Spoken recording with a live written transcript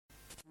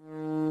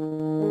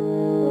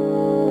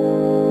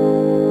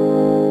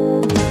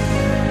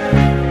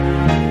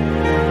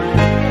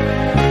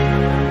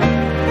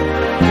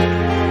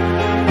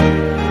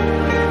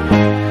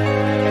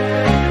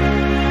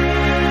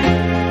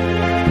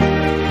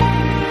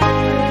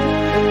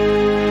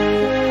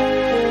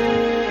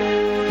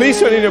Please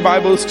turn in your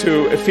Bibles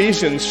to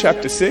Ephesians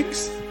chapter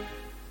 6.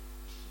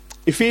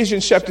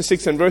 Ephesians chapter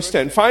 6 and verse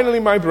 10. Finally,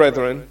 my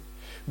brethren,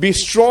 be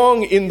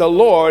strong in the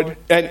Lord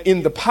and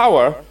in the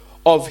power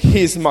of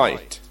His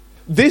might.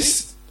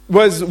 This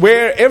was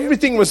where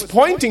everything was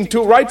pointing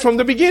to right from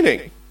the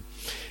beginning.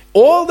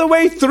 All the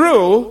way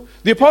through,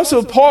 the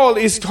Apostle Paul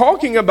is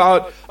talking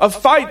about a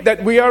fight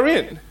that we are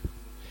in.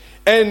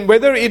 And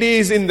whether it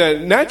is in the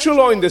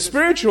natural or in the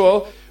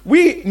spiritual,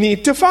 we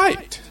need to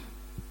fight.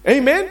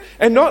 Amen?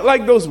 And not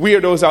like those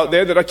weirdos out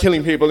there that are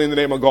killing people in the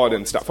name of God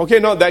and stuff. Okay,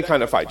 not that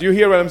kind of fight. You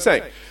hear what I'm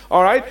saying?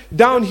 All right?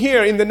 Down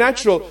here in the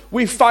natural,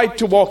 we fight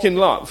to walk in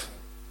love.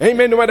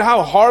 Amen? No matter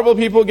how horrible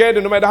people get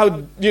and no matter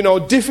how,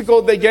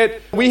 difficult they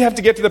get, we have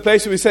to get to the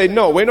place where we say,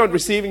 no, we're not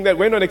receiving that.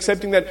 We're not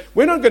accepting that.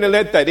 We're not going to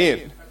let that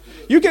in.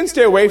 You can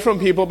stay away from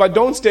people, but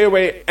don't stay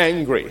away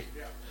angry.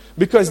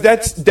 Because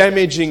that's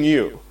damaging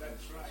you.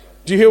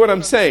 Do you hear what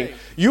I'm saying?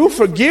 You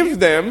forgive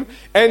them,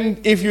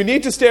 and if you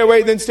need to stay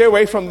away, then stay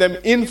away from them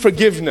in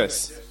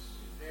forgiveness.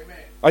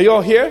 Are you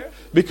all here?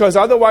 Because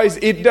otherwise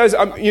it does,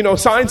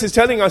 science is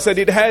telling us that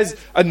it has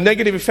a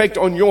negative effect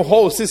on your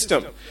whole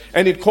system.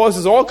 And it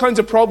causes all kinds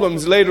of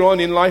problems later on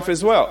in life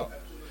as well.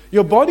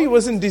 Your body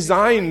wasn't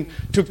designed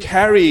to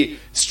carry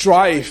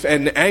strife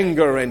and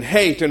anger and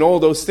hate and all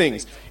those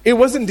things. It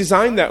wasn't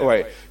designed that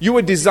way. You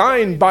were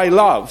designed by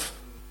love,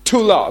 to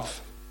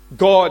love.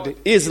 God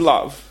is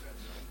love.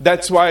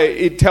 That's why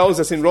it tells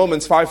us in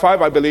Romans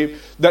 5:5, I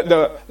believe, that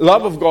the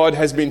love of God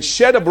has been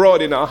shed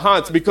abroad in our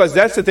hearts, because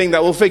that's the thing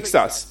that will fix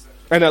us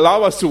and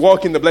allow us to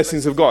walk in the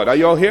blessings of God. Are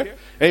you all here?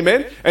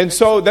 Amen? And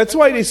so that's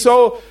why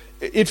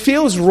it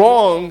feels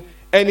wrong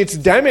and it's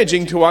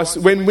damaging to us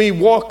when we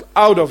walk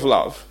out of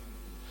love.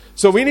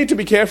 So we need to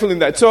be careful in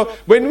that. So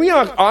when we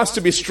are asked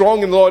to be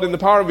strong in the Lord in the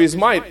power of His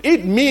might,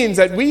 it means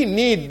that we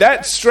need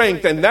that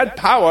strength and that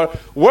power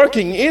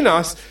working in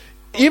us,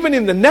 even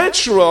in the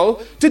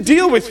natural, to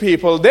deal with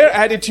people, their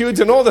attitudes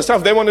and all the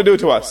stuff they want to do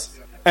to us.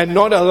 And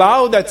not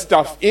allow that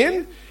stuff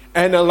in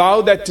and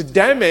allow that to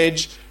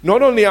damage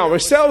not only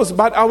ourselves,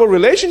 but our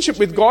relationship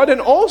with God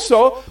and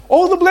also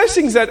all the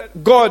blessings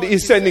that God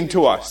is sending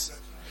to us.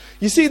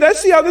 You see,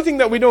 that's the other thing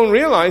that we don't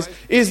realize,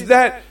 is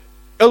that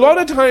a lot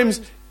of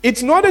times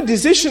it's not a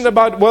decision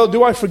about, well,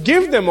 do I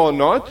forgive them or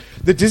not?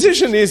 The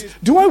decision is,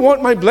 do I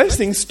want my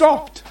blessings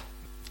stopped?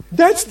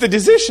 That's the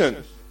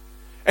decision.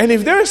 And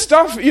if there's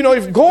stuff,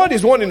 if God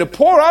is wanting to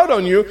pour out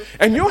on you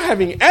and you're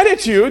having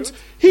attitudes,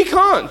 He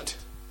can't.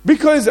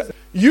 Because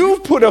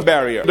you've put a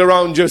barrier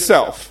around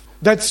yourself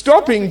that's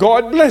stopping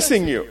God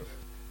blessing you.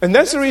 And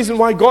that's the reason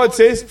why God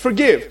says,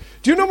 forgive.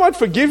 Do you know what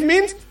forgive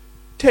means?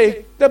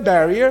 Take the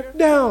barrier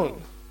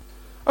down.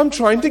 I'm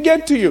trying to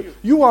get to you.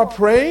 You are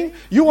praying.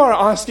 You are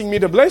asking me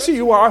to bless you.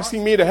 You are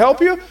asking me to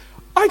help you.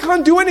 I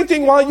can't do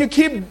anything while you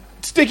keep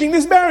sticking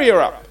this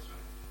barrier up.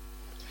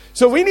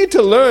 So we need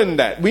to learn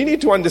that. We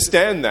need to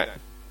understand that.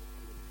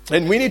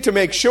 And we need to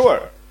make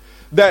sure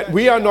that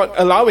we are not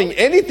allowing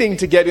anything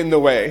to get in the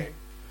way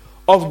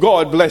of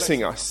God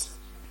blessing us.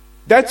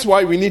 That's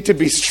why we need to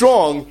be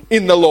strong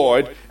in the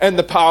Lord and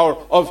the power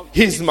of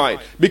His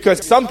might.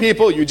 Because some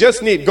people, you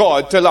just need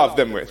God to love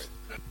them with.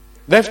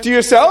 Left to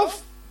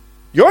yourself,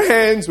 your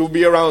hands will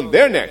be around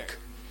their neck.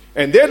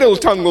 And their little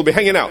tongue will be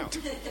hanging out.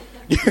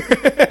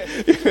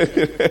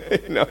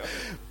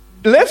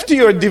 Left to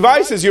your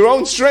devices, your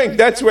own strength,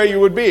 that's where you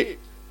would be.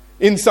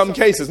 In some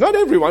cases. Not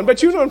everyone,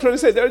 but you know what I'm trying to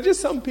say. There are just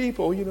some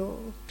people,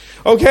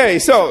 Okay,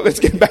 so let's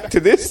get back to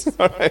this.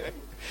 All right.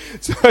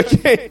 So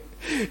again,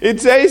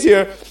 it says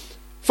here,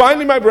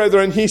 finally, my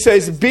brethren, he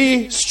says,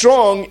 be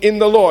strong in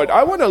the Lord.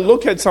 I want to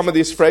look at some of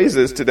these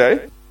phrases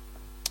today.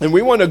 And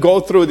we want to go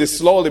through this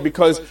slowly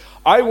because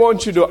I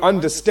want you to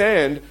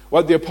understand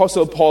what the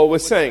Apostle Paul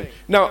was saying.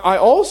 Now, I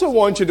also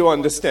want you to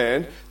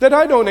understand that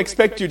I don't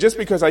expect you, just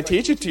because I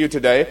teach it to you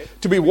today,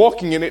 to be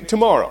walking in it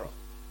tomorrow.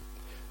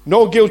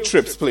 No guilt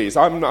trips, please.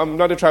 I'm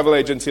not a travel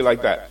agency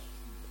like that.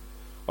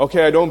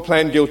 Okay, I don't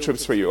plan guilt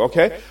trips for you,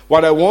 okay?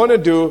 What I want to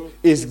do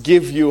is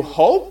give you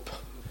hope.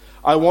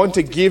 I want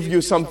to give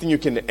you something you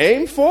can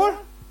aim for.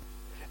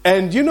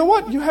 And you know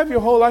what? You have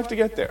your whole life to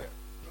get there.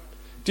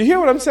 Do you hear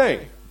what I'm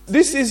saying?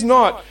 This is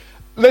not,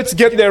 let's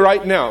get there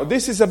right now.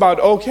 This is about,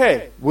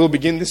 okay, we'll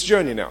begin this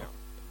journey now.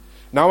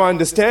 Now I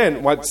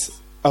understand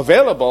what's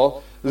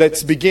available.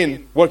 Let's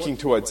begin working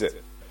towards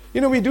it.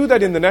 We do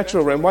that in the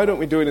natural realm. Why don't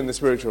we do it in the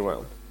spiritual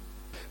realm?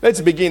 Let's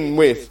begin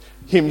with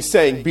him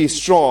saying, be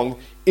strong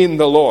in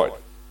the Lord.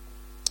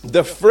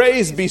 The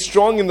phrase, be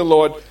strong in the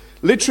Lord,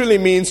 literally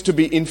means to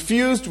be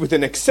infused with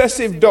an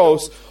excessive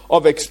dose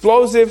of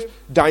explosive,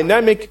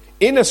 dynamic,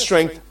 inner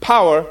strength,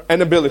 power,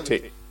 and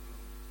ability.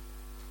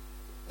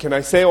 Can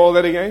I say all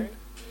that again?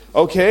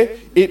 Okay.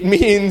 It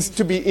means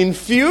to be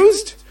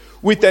infused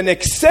with an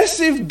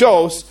excessive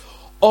dose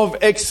of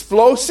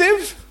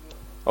explosive.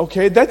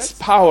 Okay, that's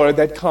power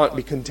that can't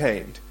be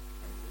contained.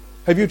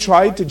 Have you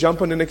tried to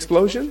jump on an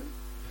explosion?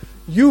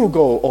 You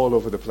go all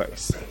over the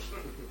place.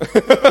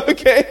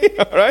 Okay,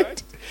 all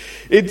right?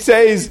 It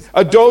says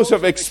a dose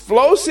of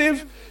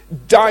explosive,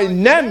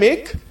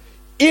 dynamic,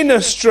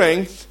 inner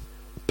strength,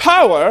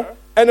 power,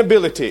 and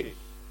ability.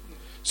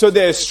 So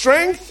there's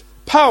strength,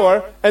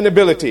 power, and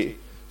ability.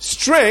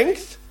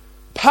 Strength,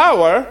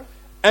 power,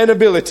 and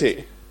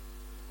ability.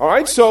 All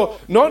right, so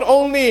not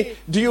only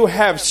do you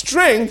have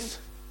strength,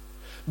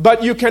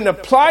 but you can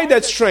apply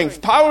that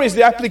strength. Power is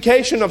the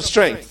application of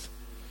strength.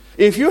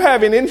 If you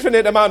have an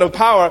infinite amount of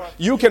power,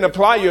 you can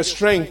apply your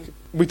strength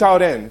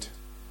without end.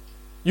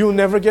 You'll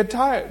never get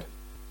tired.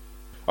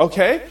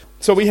 Okay?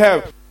 So we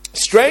have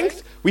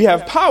strength, we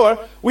have power,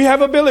 we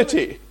have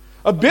ability.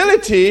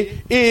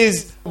 Ability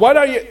is what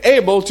are you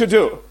able to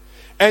do?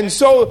 And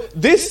so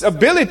this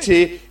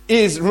ability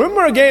is,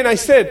 remember again I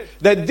said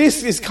that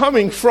this is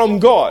coming from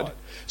God.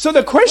 So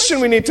the question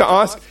we need to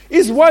ask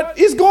is, what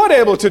is God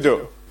able to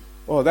do?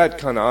 Well, that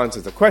kind of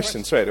answers the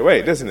question straight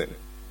away, doesn't it?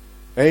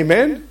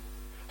 Amen?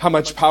 How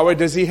much power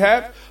does he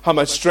have? How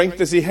much strength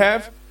does he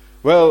have?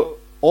 Well,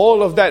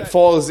 all of that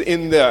falls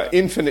in the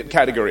infinite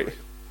category.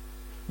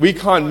 We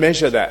can't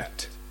measure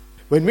that.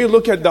 When we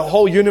look at the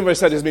whole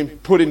universe that has been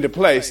put into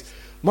place,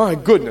 my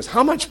goodness,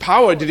 how much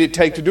power did it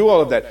take to do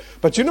all of that?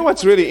 But you know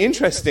what's really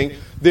interesting?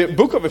 The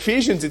book of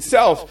Ephesians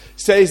itself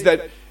says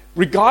that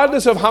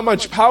regardless of how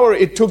much power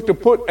it took to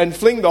put and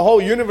fling the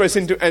whole universe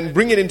into and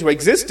bring it into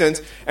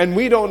existence, and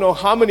we don't know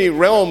how many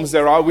realms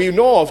there are. We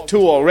know of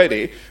 2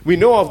 already. We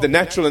know of the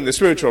natural and the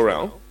spiritual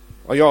realm.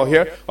 Are you all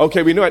here?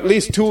 Okay, we know at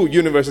least 2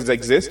 universes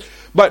exist.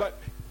 But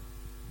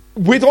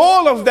with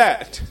all of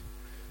that,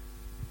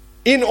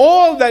 in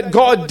all that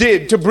God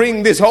did to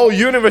bring this whole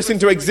universe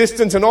into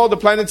existence and all the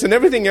planets and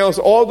everything else,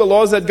 all the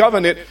laws that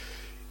govern it,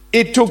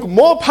 it took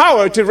more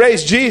power to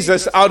raise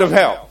Jesus out of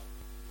hell.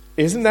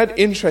 Isn't that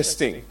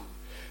interesting?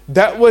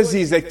 That was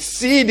his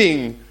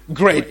exceeding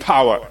great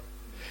power.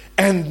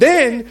 And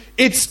then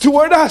it's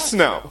toward us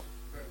now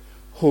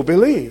who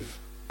believe.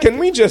 Can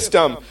we just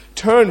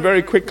turn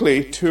very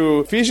quickly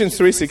to Ephesians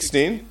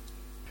 3:16?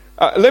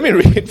 Let me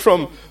read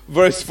from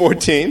verse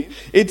 14.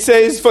 It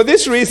says, "For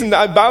this reason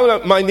I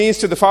bow my knees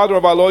to the Father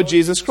of our Lord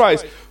Jesus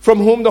Christ, from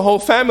whom the whole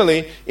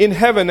family in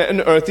heaven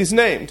and earth is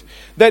named,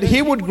 that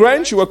he would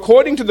grant you,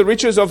 according to the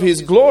riches of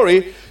his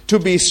glory, to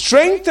be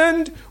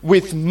strengthened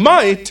with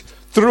might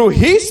through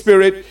his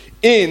Spirit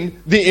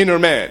in the inner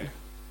man."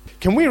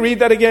 Can we read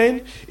that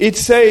again? It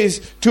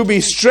says, to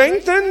be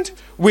strengthened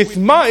with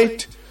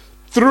might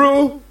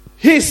through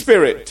his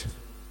Spirit.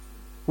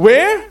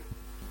 Where?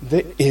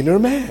 The inner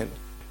man.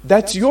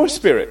 That's your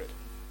spirit.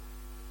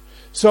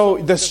 So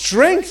the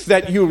strength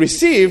that you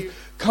receive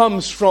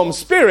comes from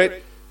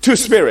spirit to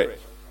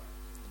spirit.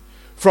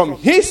 From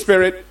his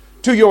spirit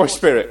to your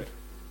spirit.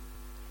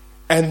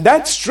 And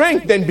that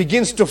strength then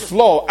begins to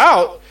flow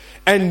out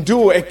and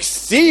do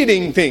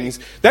exceeding things.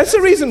 That's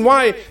the reason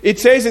why it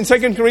says in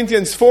 2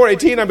 Corinthians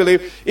 4:18, I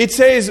believe, it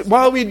says,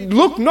 while we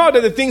look not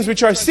at the things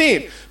which are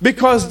seen,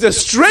 because the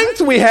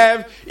strength we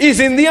have is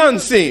in the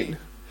unseen.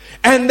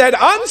 And that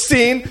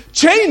unseen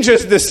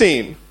changes the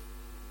seen.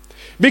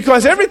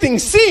 Because everything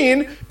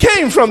seen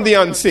came from the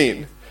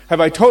unseen. Have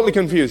I totally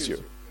confused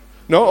you?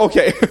 No?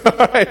 Okay.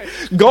 All right.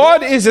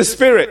 God is a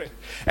spirit.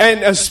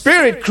 And a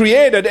spirit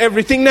created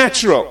everything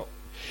natural.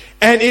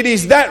 And it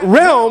is that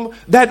realm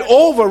that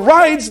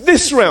overrides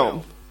this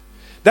realm.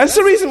 That's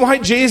the reason why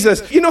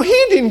Jesus, he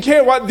didn't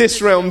care what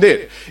this realm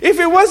did. If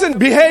it wasn't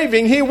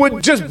behaving, he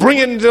would just bring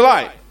it into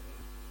light.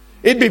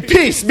 It'd be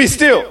peace, be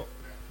still.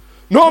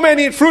 No man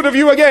eat fruit of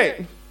you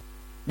again.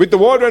 With the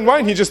water and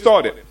wine, he just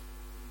thought it.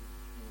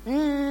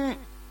 He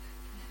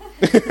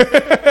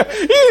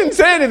didn't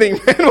say anything,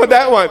 man, with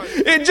that one.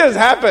 It just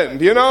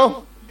happened,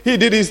 He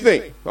did his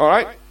thing, all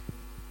right?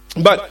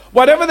 But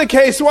whatever the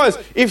case was,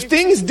 if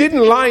things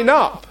didn't line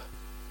up,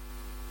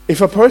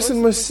 if a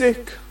person was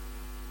sick,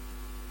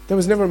 there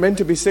was never meant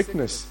to be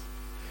sickness,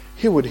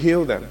 he would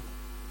heal them.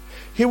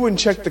 He wouldn't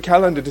check the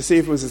calendar to see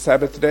if it was a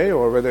Sabbath day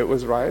or whether it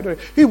was right.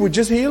 He would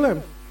just heal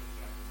him.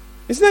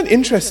 Isn't that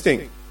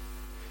interesting?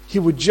 He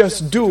would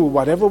just do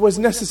whatever was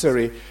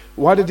necessary.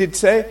 What did it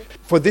say?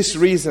 For this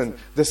reason,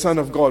 the Son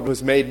of God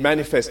was made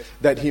manifest,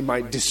 that he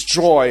might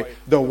destroy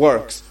the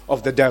works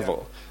of the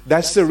devil.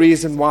 That's the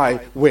reason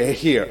why we're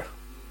here.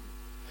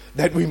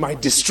 That we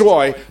might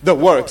destroy the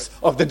works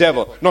of the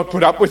devil. Not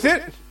put up with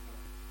it.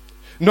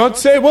 Not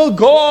say, well,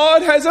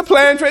 God has a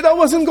plan for it. That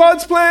wasn't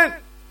God's plan.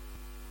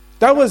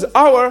 That was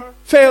our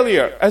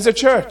failure as a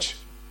church.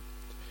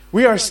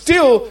 We are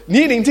still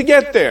needing to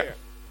get there.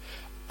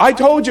 I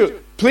told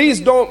you, please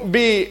don't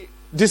be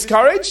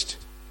discouraged.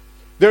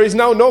 There is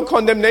now no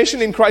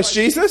condemnation in Christ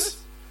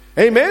Jesus.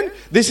 Amen.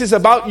 This is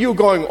about you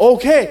going,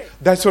 okay,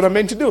 that's what I'm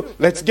meant to do.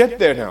 Let's get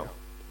there now.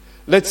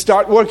 Let's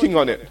start working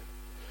on it.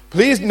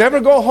 Please never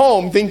go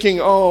home thinking,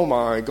 oh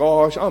my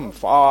gosh, I'm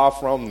far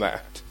from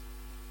that.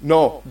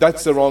 No,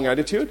 that's the wrong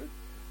attitude.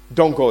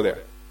 Don't go there.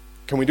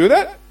 Can we do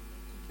that?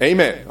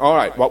 Amen. All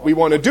right. What we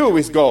want to do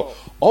is go,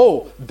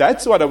 oh,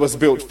 that's what I was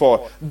built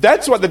for.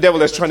 That's what the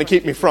devil is trying to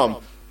keep me from.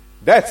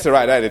 That's the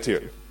right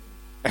attitude.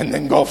 And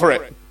then go for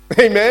it.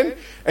 Amen.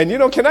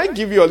 And can I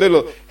give you a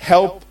little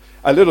help,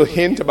 a little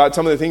hint about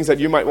some of the things that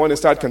you might want to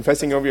start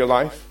confessing over your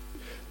life?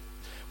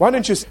 Why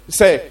don't you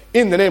say,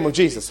 in the name of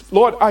Jesus,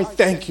 Lord, I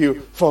thank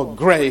you for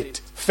great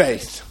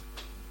faith.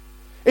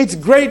 It's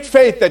great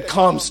faith that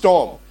calms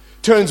storm,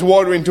 turns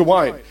water into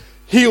wine,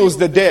 heals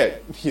the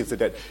dead, heals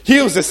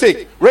the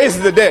sick,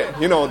 raises the dead.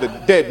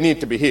 The dead need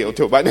to be healed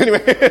too. But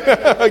anyway,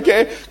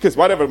 okay, because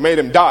whatever made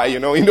them die, you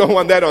don't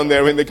want that on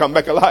there when they come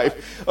back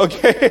alive.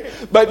 Okay,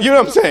 but you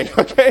know what I'm saying,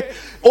 okay?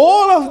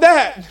 All of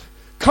that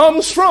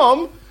comes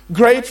from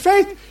great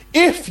faith.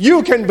 If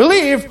you can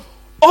believe,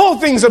 all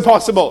things are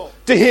possible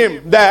to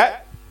him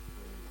that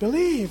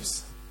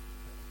believes.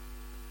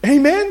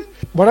 Amen?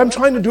 What I'm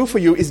trying to do for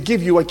you is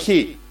give you a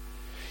key.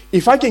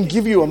 If I can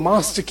give you a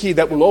master key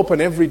that will open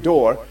every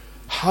door,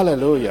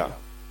 hallelujah.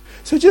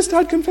 So just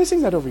start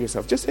confessing that over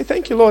yourself. Just say,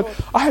 thank you, Lord,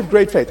 I have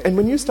great faith. And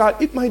when you start,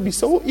 it might be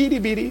so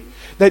itty-bitty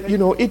that,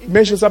 it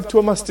measures up to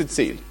a mustard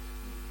seed.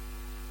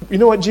 You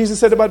know what Jesus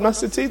said about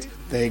mustard seeds?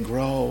 They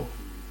grow.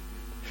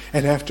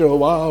 And after a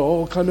while,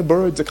 all kind of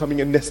birds are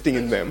coming and nesting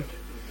in them.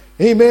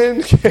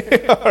 Amen?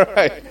 All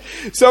right.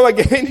 So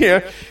again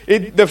here,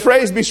 the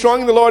phrase, be strong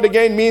in the Lord,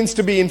 again means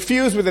to be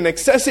infused with an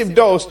excessive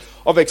dose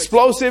of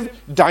explosive,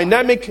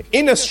 dynamic,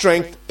 inner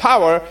strength,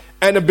 power,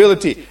 and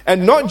ability.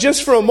 And not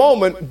just for a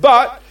moment,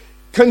 but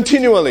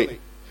continually.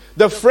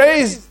 The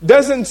phrase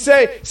doesn't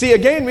say, see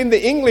again in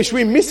the English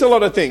we miss a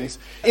lot of things.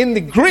 In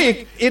the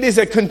Greek, it is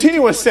a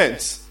continuous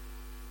sense.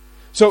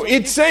 So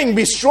it's saying,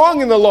 be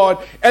strong in the Lord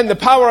and the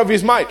power of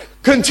his might.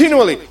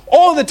 Continually,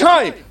 all the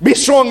time, be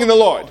strong in the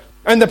Lord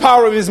and the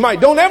power of his might.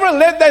 Don't ever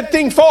let that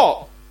thing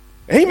fall.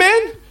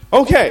 Amen?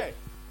 Okay.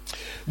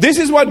 This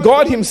is what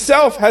God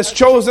himself has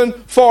chosen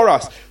for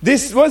us.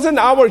 This wasn't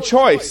our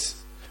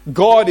choice.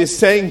 God is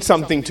saying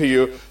something to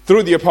you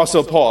through the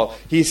Apostle Paul.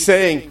 He's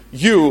saying,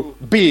 you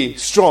be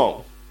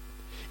strong.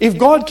 If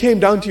God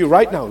came down to you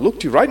right now,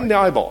 looked you right in the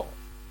eyeball,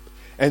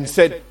 and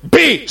said,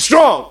 be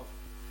strong,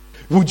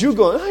 would you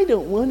go, I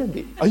don't want to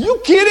be? Are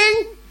you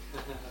kidding?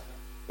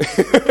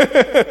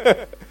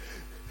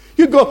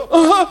 You'd go,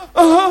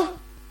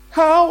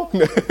 how?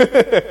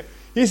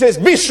 He says,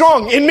 be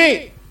strong in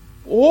me.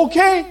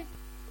 Okay,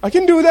 I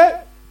can do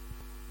that.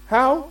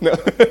 How? No.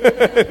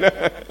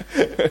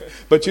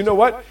 But you know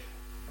what?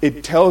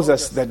 It tells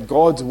us that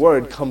God's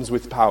word comes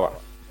with power.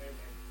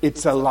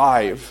 It's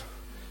alive,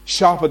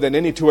 sharper than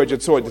any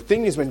two-edged sword. The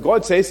thing is, when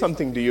God says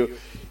something to you,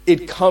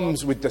 it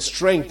comes with the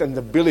strength and the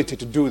ability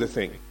to do the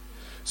thing.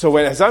 So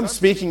as I'm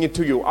speaking it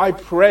to you, I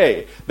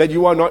pray that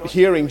you are not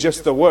hearing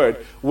just the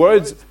word.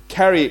 Words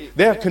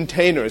they're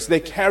containers. They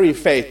carry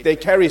faith. They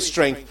carry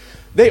strength.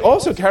 They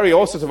also carry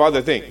all sorts of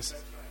other things.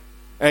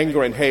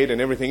 Anger and hate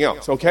and everything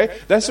else, okay?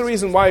 That's the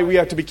reason why we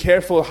have to be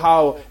careful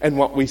how and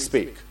what we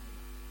speak.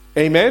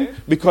 Amen?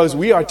 Because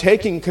we are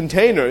taking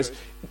containers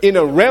in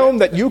a realm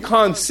that you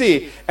can't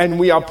see, and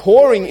we are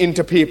pouring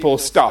into people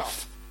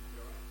stuff.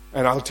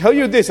 And I'll tell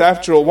you this,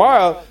 after a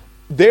while,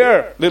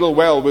 their little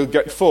well will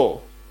get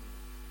full.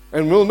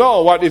 And we'll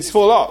know what it's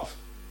full of.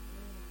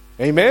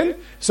 Amen?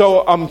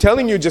 So I'm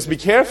telling you, just be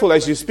careful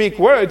as you speak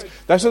words.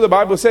 That's what the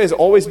Bible says.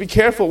 Always be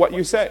careful what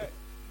you say.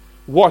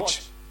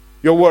 Watch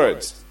your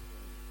words.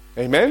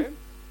 Amen?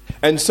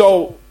 And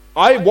so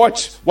I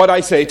watch what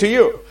I say to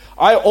you.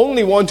 I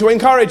only want to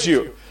encourage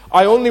you.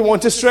 I only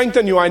want to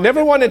strengthen you. I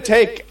never want to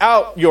take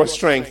out your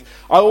strength.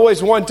 I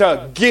always want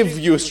to give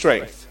you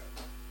strength.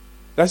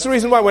 That's the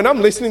reason why when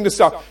I'm listening to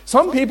stuff,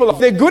 some people,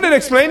 they're good at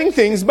explaining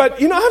things, but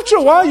after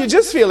a while you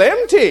just feel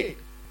empty.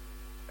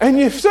 And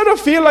you sort of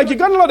feel like you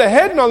got a lot of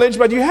head knowledge,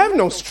 but you have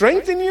no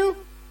strength in you.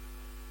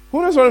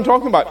 Who knows what I'm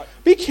talking about?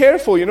 Be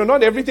careful,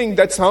 not everything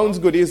that sounds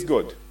good is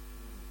good.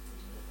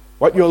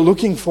 What you're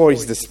looking for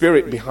is the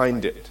spirit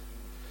behind it.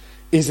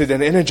 Is it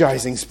an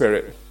energizing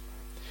spirit?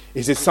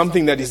 Is it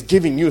something that is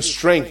giving you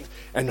strength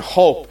and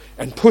hope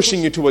and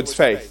pushing you towards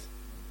faith?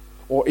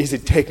 Or is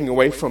it taking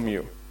away from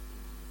you?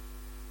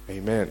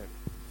 Amen.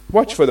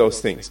 Watch for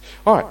those things.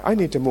 All right, I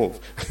need to move.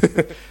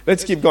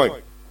 Let's keep going.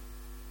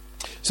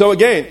 So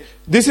again,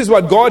 this is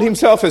what God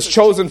himself has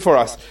chosen for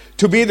us.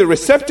 To be the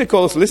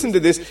receptacles, listen to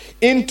this,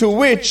 into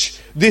which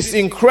this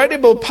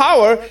incredible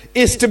power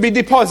is to be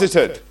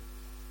deposited.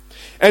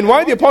 And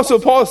why the Apostle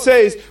Paul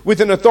says with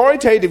an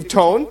authoritative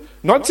tone,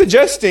 not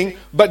suggesting,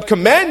 but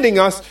commanding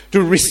us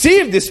to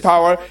receive this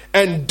power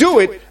and do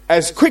it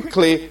as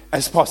quickly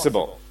as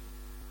possible.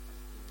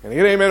 Can I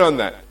get an amen on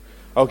that?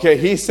 Okay,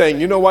 he's saying,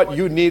 you know what?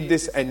 You need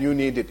this and you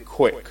need it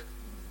quick.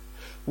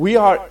 We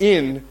are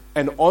in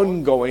an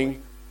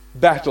ongoing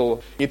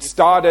battle. It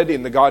started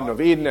in the Garden of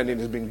Eden and it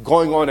has been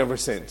going on ever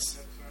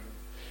since.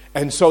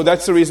 And so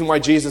that's the reason why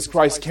Jesus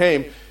Christ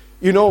came.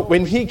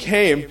 When he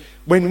came,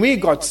 when we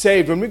got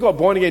saved, when we got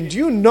born again, do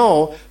you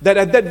know that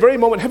at that very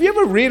moment, have you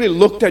ever really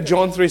looked at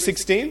John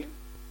 3:16?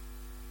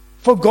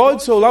 For God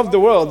so loved the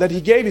world that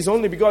he gave his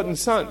only begotten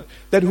Son,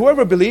 that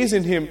whoever believes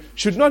in him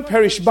should not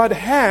perish but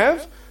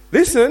have,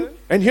 listen,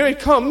 and here it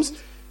comes,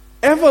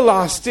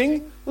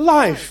 everlasting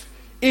life,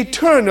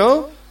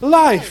 eternal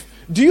life.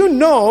 Do you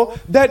know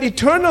that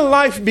eternal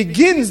life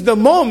begins the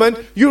moment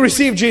you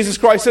receive Jesus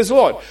Christ as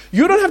Lord?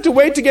 You don't have to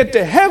wait to get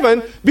to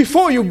heaven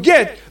before you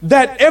get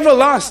that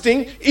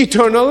everlasting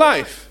eternal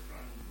life.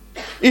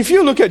 If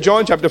you look at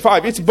John chapter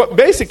 5, it's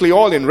basically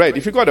all in red.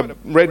 If you've got a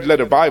red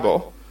letter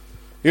Bible,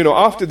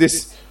 after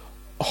this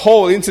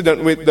whole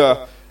incident with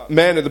the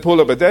man at the pool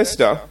of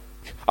Bethesda,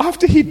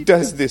 after he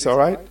does this, all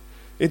right,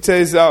 it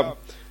says,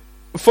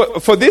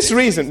 for this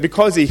reason,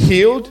 because he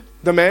healed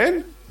the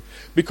man,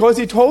 because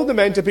he told the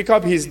man to pick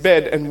up his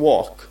bed and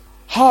walk,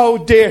 how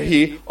dare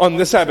he on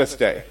the Sabbath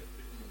day?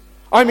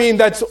 I mean,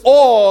 that's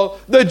all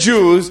the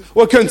Jews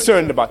were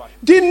concerned about.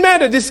 Didn't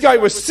matter, this guy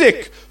was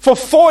sick for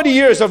 40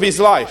 years of his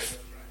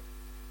life.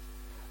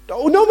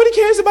 Nobody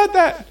cares about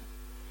that.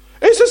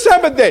 It's a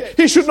Sabbath day.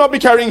 He should not be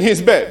carrying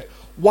his bed.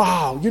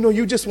 Wow,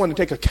 you just want to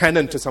take a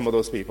cannon to some of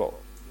those people.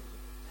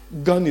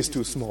 Gun is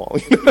too small.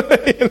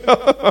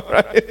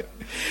 Right?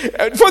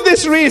 And for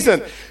this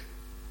reason,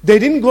 they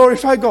didn't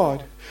glorify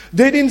God.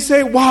 They didn't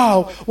say,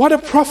 wow, what a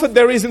prophet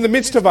there is in the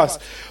midst of us.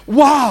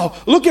 Wow,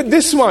 look at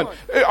this one.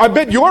 I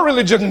bet your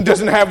religion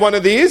doesn't have one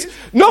of these.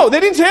 No, they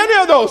didn't say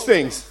any of those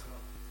things.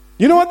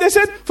 You know what they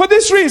said? For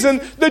this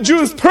reason, the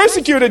Jews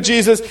persecuted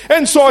Jesus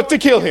and sought to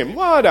kill him.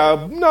 What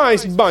a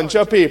nice bunch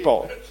of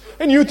people.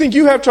 And you think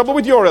you have trouble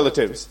with your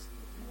relatives.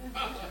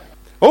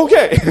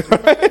 Okay.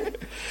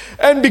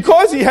 And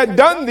because he had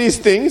done these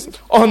things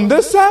on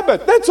the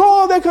Sabbath, that's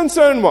all their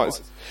concern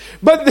was.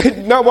 But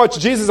now watch,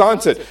 Jesus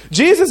answered.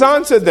 Jesus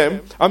answered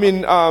them,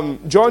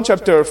 John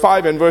chapter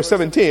 5 and verse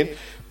 17,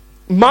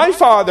 my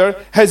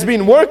Father has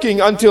been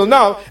working until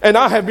now, and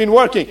I have been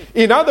working.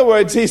 In other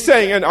words, he's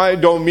saying, and I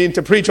don't mean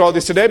to preach all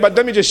this today, but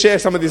let me just share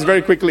some of this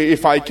very quickly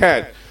if I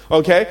can.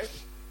 Okay?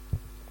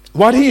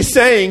 What he's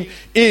saying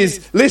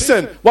is,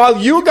 listen, while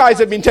you guys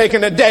have been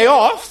taking a day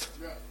off,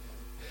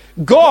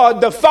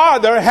 God the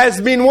Father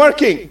has been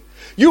working.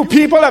 You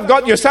people have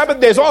got your Sabbath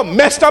days all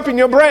messed up in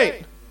your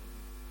brain.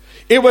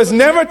 It was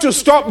never to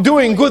stop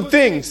doing good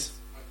things.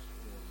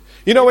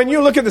 When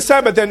you look at the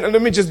Sabbath, and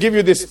let me just give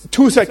you this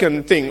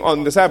 2-second thing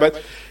on the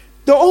Sabbath.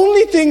 The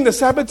only thing the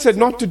Sabbath said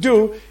not to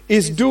do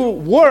is do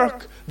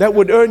work that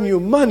would earn you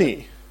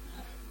money.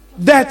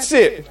 That's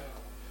it.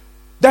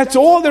 That's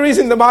all there is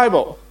in the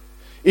Bible.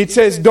 It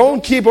says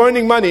don't keep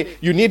earning money.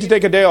 You need to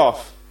take a day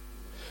off.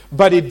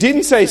 But it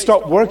didn't say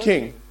stop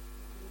working.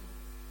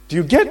 Do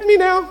you get me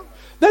now?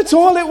 That's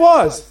all it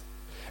was.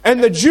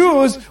 And the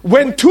Jews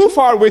went too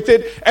far with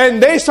it,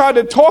 and they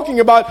started talking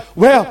about,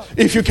 well,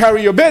 if you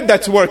carry your bed,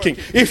 that's working.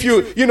 If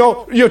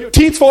your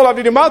teeth fall out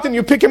of your mouth and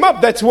you pick them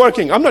up, that's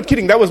working. I'm not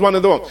kidding, that was one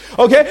of them.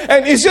 Okay?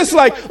 And it's just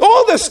like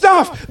all the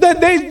stuff that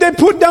they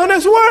put down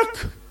as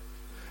work.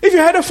 If you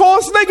had a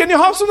false leg and your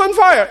house was on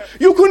fire,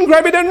 you couldn't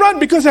grab it and run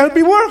because that would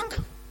be work.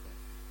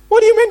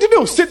 What are you meant to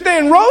do? Sit there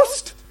and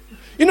roast?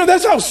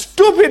 That's how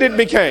stupid it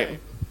became.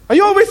 Are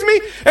you all with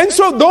me? And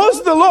so those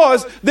are the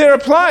laws they're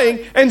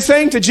applying and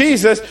saying to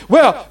Jesus,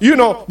 well,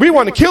 we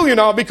want to kill you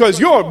now because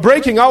you're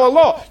breaking our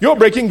law. You're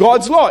breaking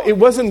God's law. It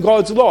wasn't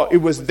God's law. It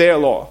was their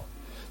law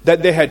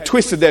that they had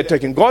twisted. They had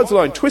taken God's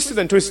law and twisted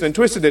and twisted and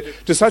twisted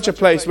it to such a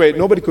place where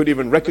nobody could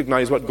even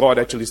recognize what God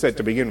actually said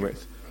to begin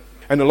with.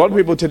 And a lot of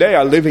people today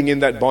are living in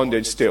that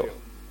bondage still.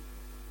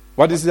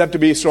 What does it have to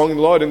be strong in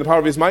the Lord and the power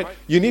of His might?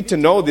 You need to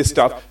know this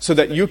stuff so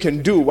that you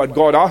can do what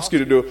God asks you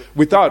to do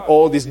without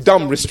all these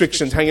dumb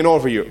restrictions hanging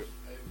over you.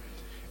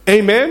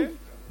 Amen?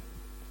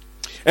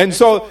 And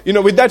so,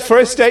 with that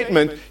first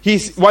statement,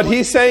 what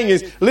he's saying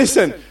is,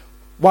 listen,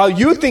 while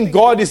you think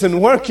God isn't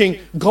working,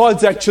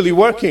 God's actually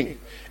working.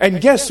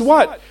 And guess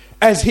what?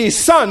 As His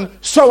Son,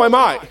 so am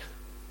I.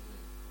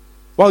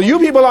 While you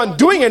people aren't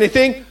doing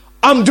anything,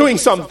 I'm doing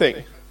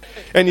something.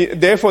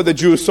 And therefore the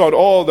Jews sought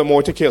all the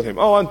more to kill him.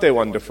 Oh, aren't they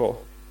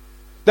wonderful?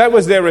 That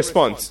was their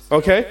response,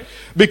 okay?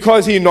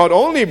 Because he not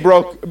only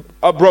broke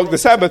the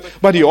Sabbath,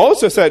 but he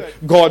also said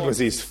God was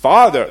his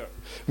Father,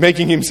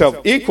 making himself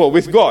equal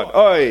with God.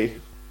 Oy.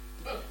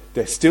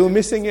 They're still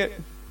missing it.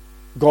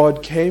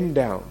 God came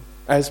down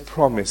as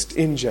promised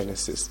in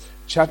Genesis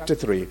chapter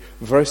 3,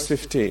 verse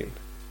 15.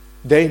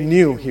 They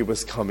knew he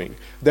was coming.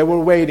 They were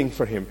waiting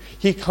for him.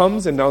 He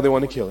comes and now they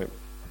want to kill him.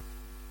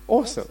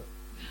 Awesome.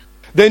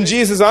 Then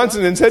Jesus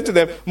answered and said to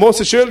them,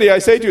 most assuredly I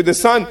say to you, the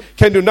Son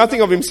can do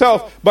nothing of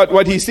himself, but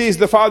what he sees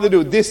the Father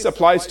do. This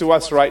applies to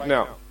us right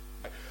now.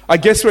 I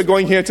guess we're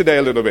going here today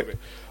a little bit.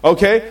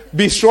 Okay?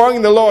 Be strong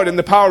in the Lord and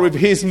the power of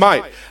his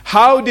might.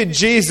 How did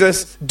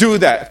Jesus do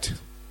that?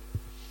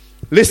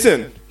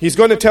 Listen, he's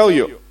going to tell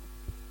you.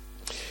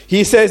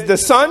 He says the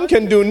Son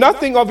can do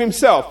nothing of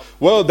himself.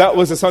 Well, that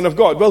was the Son of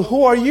God. Well,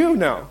 who are you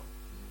now?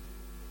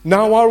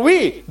 Now are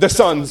we the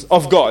sons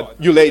of God,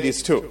 you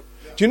ladies too.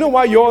 Do you know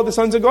why you're the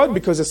sons of God?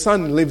 Because the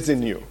Son lives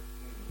in you.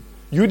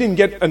 You didn't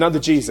get another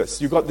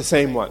Jesus. You got the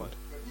same one.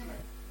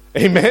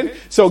 Amen?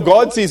 So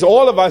God sees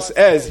all of us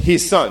as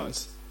his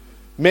sons.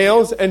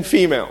 Males and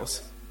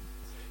females.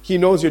 He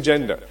knows your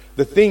gender.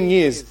 The thing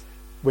is,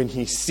 when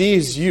he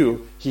sees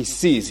you, he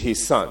sees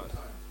his Son.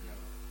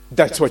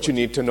 That's what you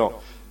need to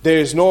know.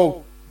 There's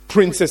no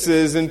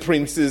princesses and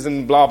princes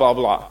and blah, blah,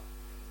 blah.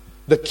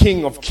 The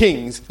King of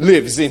Kings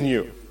lives in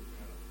you.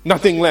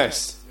 Nothing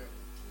less.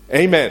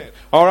 Amen.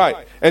 All right.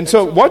 And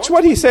so watch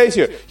what he says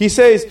here. He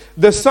says,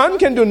 the Son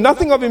can do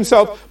nothing of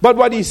himself, but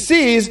what he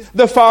sees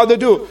the Father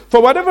do.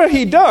 For whatever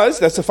he does,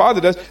 that's the Father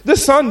does, the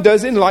Son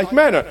does in like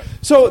manner.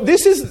 So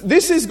this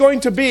is going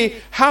to be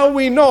how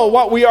we know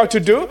what we are to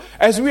do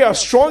as we are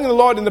strong in the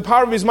Lord in the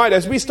power of his might,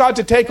 as we start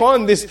to take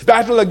on this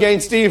battle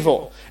against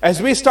evil,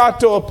 as we start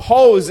to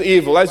oppose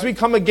evil, as we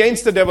come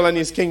against the devil and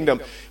his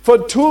kingdom.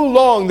 For too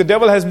long, the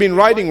devil has been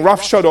riding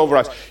roughshod over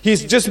us.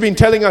 He's just been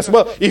telling us,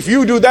 well, if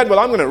you do that, well,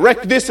 I'm going to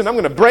wreck this and I'm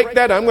going to break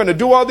that. I'm going to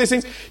do all these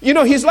things. You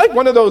know, he's like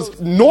one of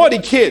those naughty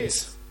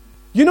kids.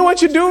 You know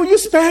what you do? You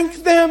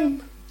spank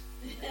them.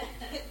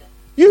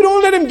 You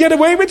don't let them get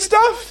away with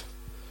stuff.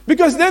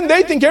 Because then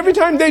they think every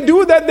time they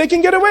do that, they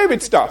can get away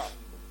with stuff.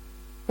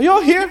 Are you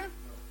all here?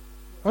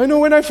 I know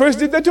when I first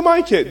did that to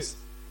my kids.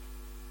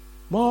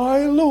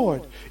 My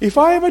Lord. If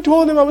I ever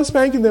told them I was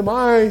spanking them,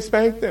 I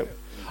spanked them.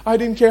 I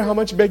didn't care how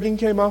much begging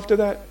came after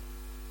that.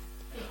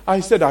 I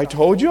said, I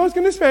told you I was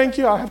going to spank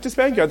you. I have to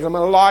spank you. I'm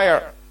a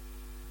liar.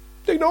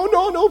 They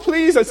no,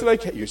 please. I said,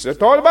 okay, you should have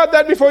thought about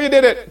that before you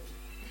did it.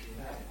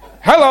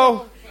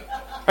 Hello.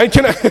 And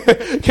can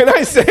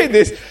I say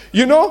this?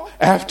 You know,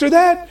 after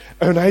that,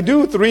 when I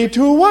do 3,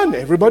 2, 1,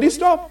 everybody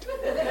stopped.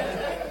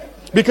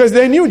 Because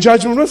they knew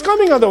judgment was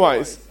coming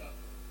otherwise.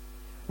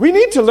 We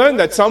need to learn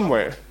that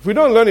somewhere. If we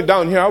don't learn it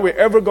down here, how are we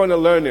ever going to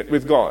learn it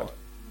with God?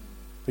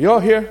 Are you all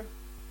here?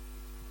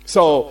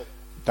 So,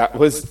 that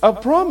was a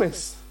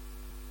promise.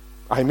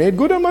 I made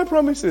good on my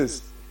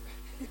promises.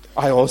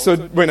 I also,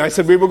 when I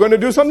said we were going to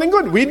do something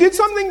good, we did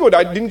something good.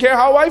 I didn't care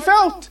how I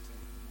felt.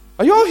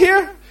 Are you all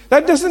here?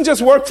 That doesn't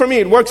just work for me.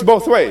 It works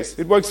both ways.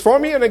 It works for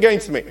me and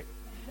against me.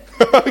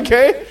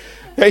 Okay?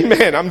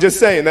 Amen. I'm just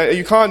saying that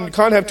you can't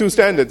have two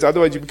standards.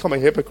 Otherwise, you become a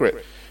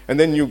hypocrite. And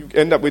then you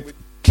end up with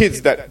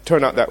kids that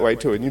turn out that way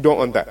too. And you don't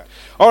want that.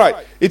 All right.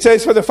 It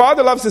says, for the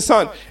Father loves the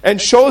Son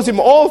and shows him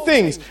all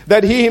things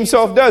that he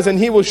himself does. And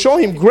he will show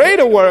him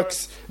greater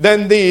works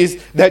than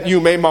these, that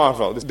you may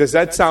marvel. Does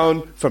that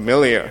sound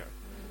familiar?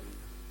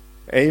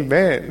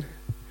 Amen.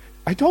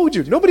 I told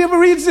you, nobody ever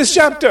reads this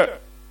chapter.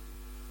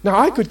 Now,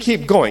 I could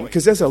keep going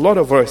because there's a lot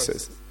of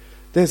verses.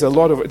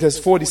 There's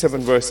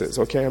 47 verses,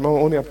 okay? I'm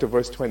only up to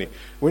verse 20.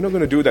 We're not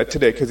going to do that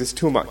today because it's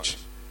too much.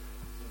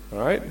 All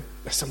right?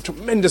 There's some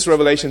tremendous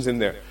revelations in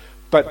there.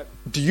 But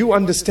do you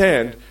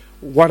understand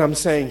what I'm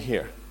saying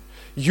here?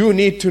 You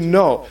need to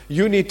know,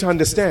 you need to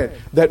understand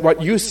that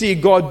what you see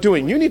God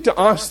doing, you need to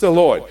ask the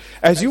Lord.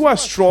 As you are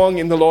strong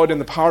in the Lord and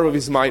the power of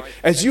his might,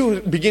 as you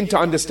begin to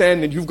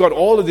understand that you've got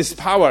all of this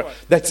power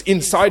that's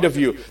inside of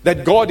you,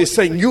 that God is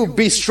saying, you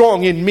be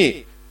strong in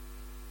me.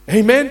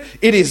 Amen?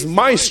 It is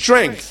my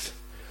strength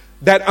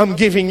that I'm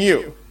giving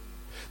you.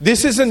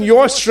 This isn't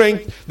your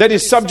strength that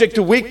is subject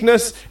to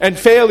weakness and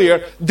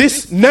failure.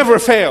 This never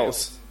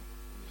fails.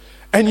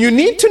 And you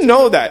need to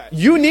know that.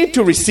 You need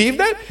to receive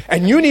that.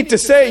 And you need to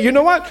say, you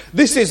know what?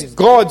 This is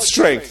God's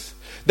strength.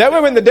 That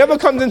way when the devil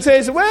comes and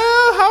says,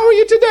 well, how are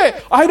you today?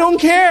 I don't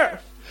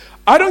care.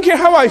 I don't care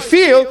how I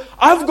feel.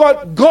 I've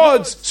got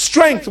God's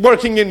strength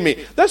working in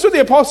me. That's what the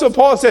Apostle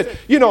Paul said.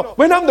 You know,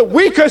 when I'm the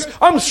weakest,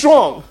 I'm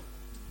strong.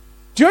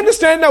 Do you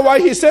understand now why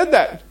he said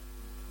that?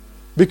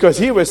 Because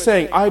he was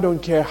saying, I don't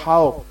care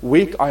how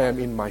weak I am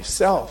in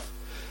myself.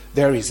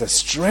 There is a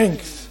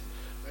strength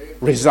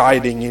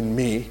residing in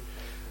me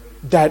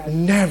that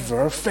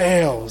never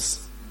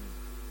fails.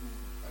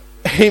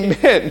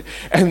 Amen.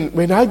 And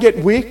when I get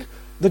weak,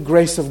 the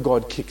grace of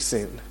God kicks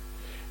in.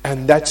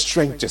 And that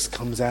strength just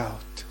comes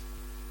out.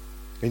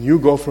 And you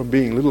go from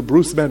being little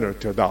Bruce Banner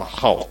to the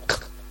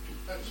Hulk.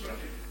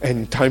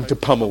 And time to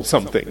pummel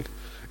something.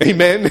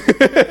 Amen.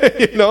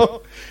 You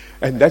know?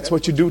 And that's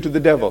what you do to the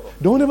devil.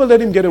 Don't ever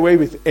let him get away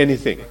with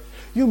anything.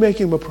 You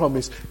make him a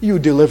promise. You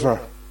deliver.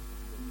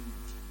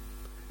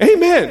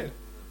 Amen.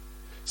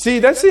 See,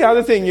 that's the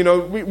other thing, you know.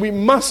 We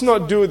must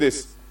not do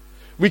this.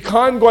 We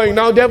can't going,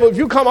 now devil, if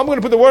you come, I'm going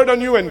to put the word on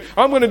you and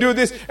I'm going to do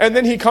this. And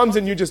then he comes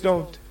and you just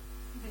don't.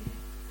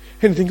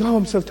 And you think, oh,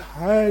 I'm so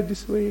tired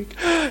this week.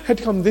 Had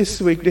to come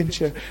this week, didn't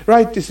you?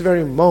 Right this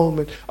very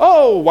moment.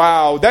 Oh,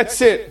 wow, that's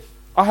it.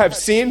 I have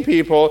seen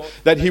people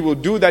that he will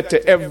do that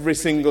to every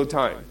single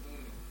time.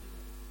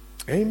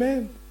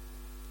 Amen.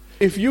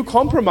 If you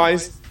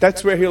compromise,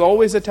 that's where he'll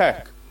always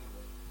attack.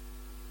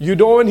 You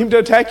don't want him to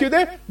attack you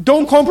there?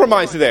 Don't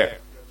compromise there.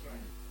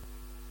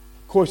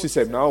 Of course, you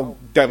said, now,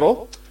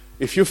 devil,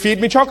 if you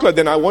feed me chocolate,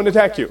 then I won't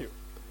attack you.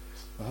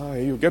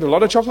 You get a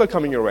lot of chocolate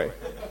coming your way.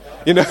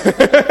 You know?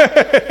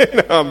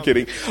 No, I'm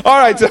kidding. All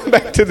right, so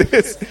back to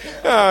this.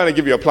 I'm going to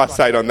give you a plus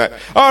side on that.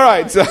 All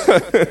right, so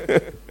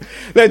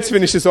let's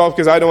finish this off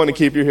because I don't want to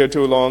keep you here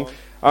too long.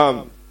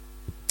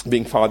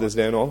 Being Father's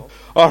Day and all.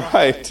 All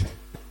right.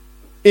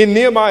 In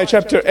Nehemiah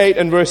chapter 8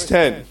 and verse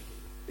 10,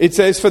 it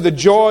says, for the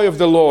joy of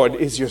the Lord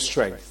is your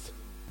strength.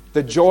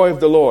 The joy of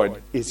the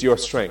Lord is your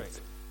strength.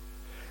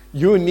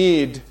 You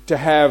need to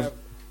have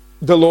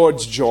the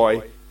Lord's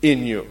joy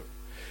in you.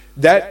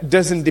 That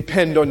doesn't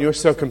depend on your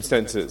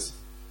circumstances.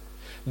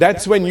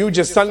 That's when you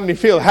just suddenly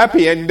feel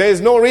happy and there's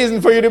no reason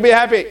for you to be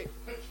happy.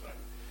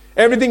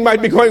 Everything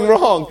might be going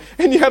wrong.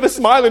 And you have a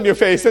smile on your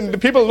face. And the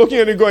people looking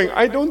at you going,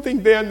 I don't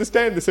think they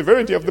understand the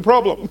severity of the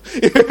problem.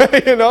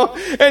 You know?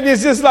 And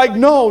it's just like,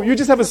 no, you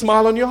just have a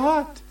smile on your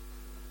heart.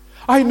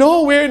 I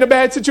know we're in a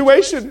bad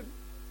situation.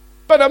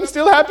 But I'm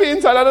still happy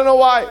inside. I don't know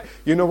why.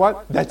 You know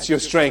what? That's your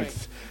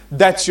strength.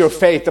 That's your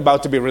faith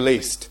about to be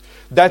released.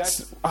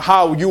 That's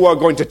how you are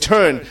going to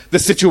turn the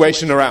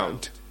situation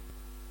around.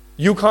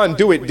 You can't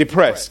do it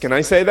depressed. Can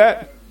I say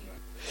that?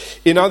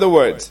 In other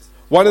words,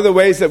 one of the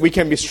ways that we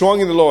can be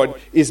strong in the Lord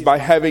is by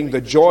having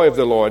the joy of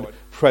the Lord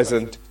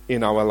present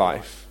in our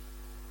life.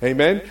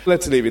 Amen?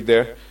 Let's leave it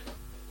there.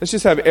 Let's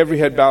just have every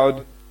head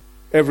bowed,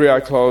 every eye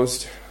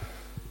closed.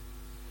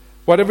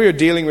 Whatever you're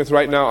dealing with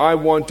right now, I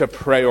want to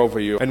pray over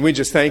you. And we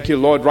just thank you,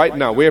 Lord, right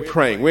now. We're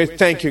praying. We're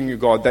thanking you,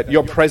 God, that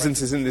your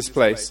presence is in this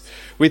place.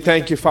 We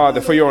thank you, Father,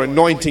 for your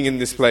anointing in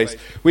this place.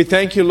 We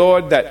thank you,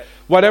 Lord, that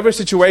whatever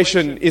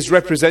situation is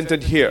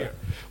represented here,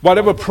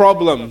 whatever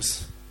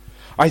problems,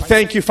 I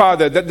thank you,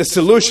 Father, that the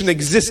solution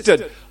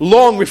existed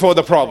long before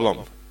the problem.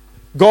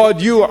 God,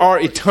 you are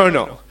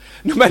eternal.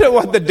 No matter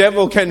what the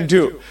devil can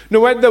do,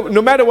 no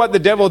matter what the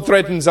devil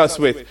threatens us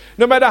with,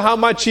 no matter how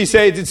much he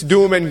says it's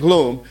doom and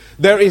gloom,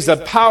 there is a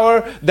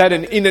power that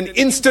in an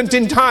instant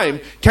in time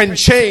can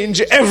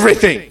change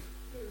everything.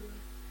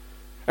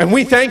 And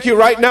we thank you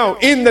right now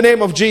in the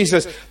name of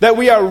Jesus that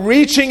we are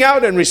reaching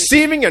out and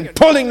receiving and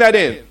pulling that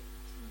in.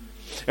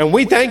 And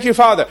we thank you,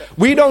 Father.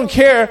 We don't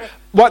care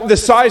what the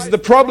size of the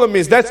problem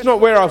is. That's not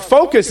where our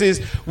focus is.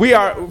 We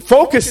are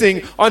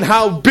focusing on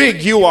how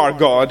big you are,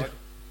 God.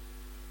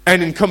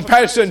 And in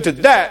comparison to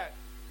that,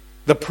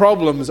 the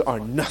problems are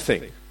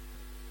nothing.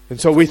 And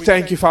so we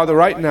thank you, Father,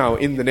 right now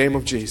in the name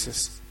of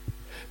Jesus,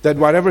 that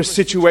whatever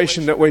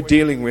situation that we're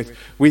dealing with,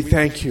 we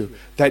thank you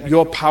that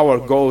your power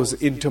goes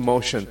into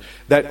motion,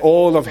 that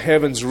all of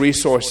heaven's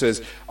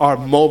resources are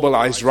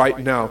mobilized right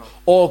now.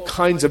 All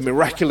kinds of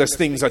miraculous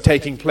things are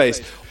taking place.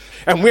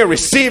 And we're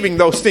receiving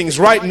those things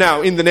right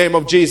now in the name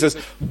of Jesus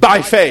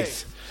by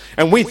faith.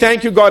 And we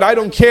thank you, God. I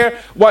don't care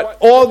what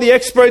all the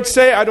experts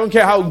say. I don't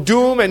care how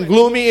doom and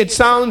gloomy it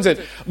sounds.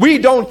 And we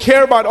don't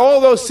care about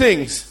all those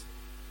things.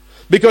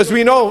 Because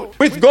we know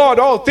with God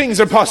all things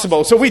are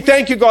possible. So we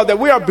thank you, God, that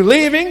we are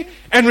believing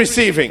and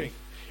receiving.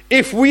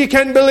 If we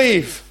can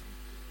believe.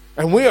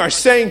 And we are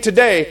saying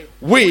today,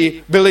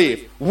 we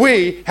believe.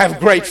 We have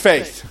great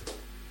faith.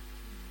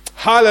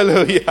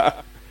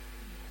 Hallelujah.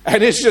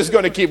 And it's just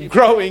going to keep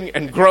growing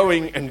and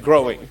growing and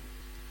growing.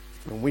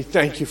 And we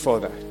thank you for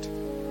that.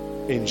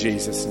 In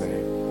Jesus'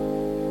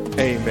 name,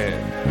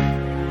 amen.